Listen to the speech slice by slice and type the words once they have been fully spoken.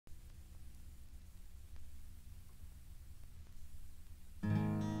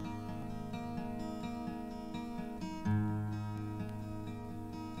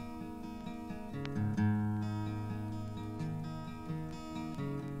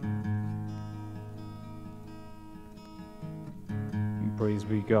Praise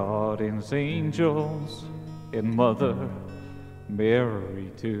be God and His angels, and Mother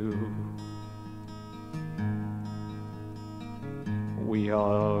Mary too. We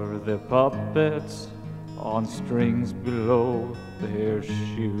are the puppets on strings below their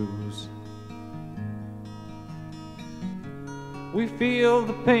shoes. We feel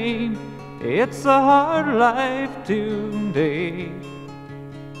the pain, it's a hard life today.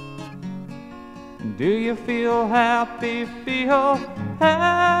 Do you feel happy, feel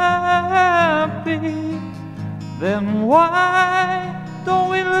happy? Then why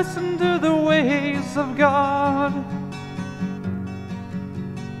don't we listen to the ways of God?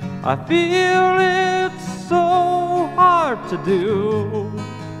 I feel it's so hard to do.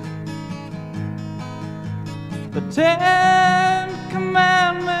 The 10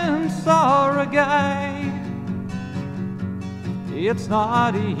 Commandments are a guide. It's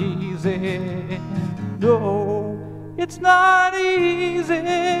not easy, no, it's not easy.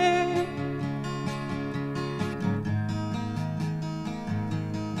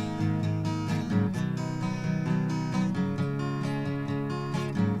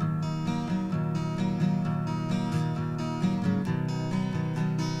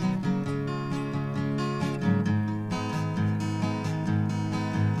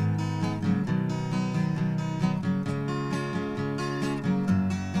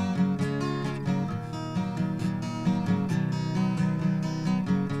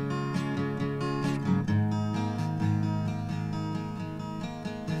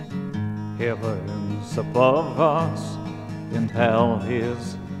 Heaven's above us and hell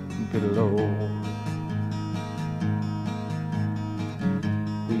is below.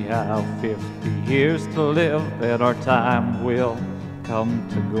 We have 50 years to live and our time will come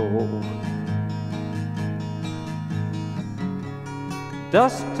to go.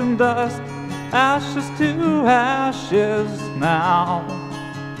 Dust and dust, ashes to ashes now.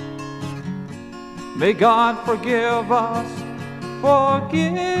 May God forgive us,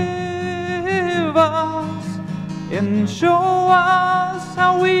 forgive us, and show us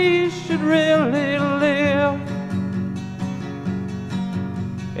how we should really live,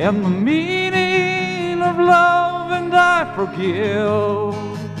 and the meaning of love and I forgive.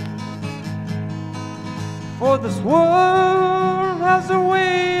 For this world has a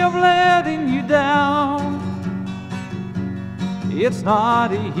way of letting you down. It's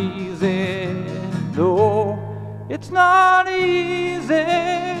not easy, no, it's not easy.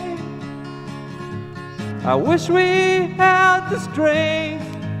 I wish we had the strength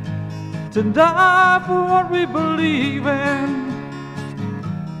to die for what we believe in,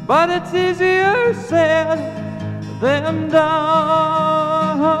 but it's easier said than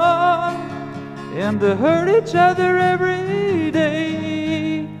done, and to hurt each other every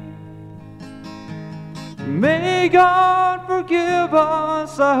day. May God forgive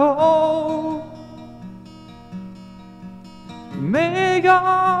us, I hope. May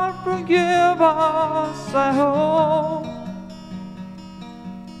God forgive us, I hope.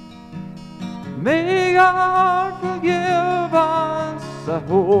 May God forgive us, I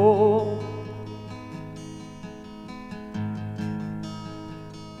hope.